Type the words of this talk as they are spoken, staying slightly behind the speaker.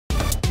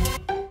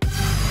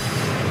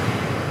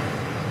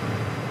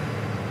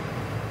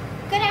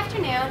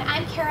afternoon.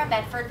 I'm Cara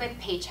Bedford with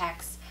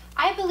Paychex.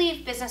 I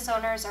believe business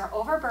owners are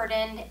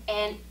overburdened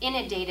and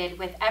inundated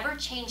with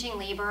ever-changing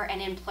labor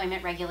and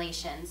employment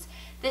regulations.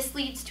 This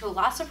leads to a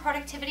loss of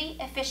productivity,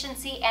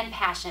 efficiency, and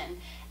passion.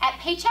 At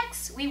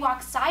Paychex, we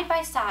walk side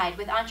by side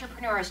with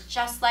entrepreneurs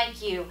just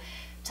like you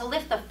to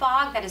lift the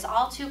fog that is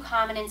all too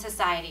common in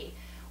society.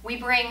 We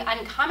bring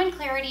uncommon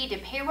clarity to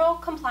payroll,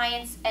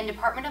 compliance, and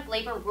Department of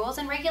Labor rules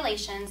and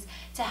regulations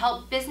to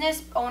help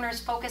business owners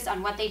focus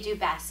on what they do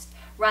best,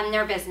 run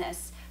their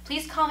business.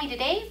 Please call me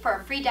today for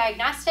a free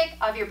diagnostic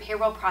of your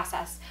payroll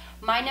process.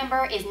 My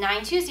number is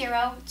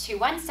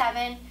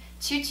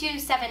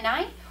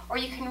 920-217-2279, or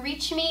you can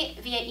reach me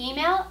via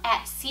email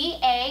at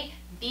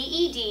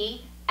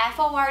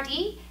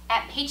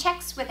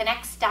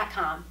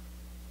cabedford@paychexwithanx.com.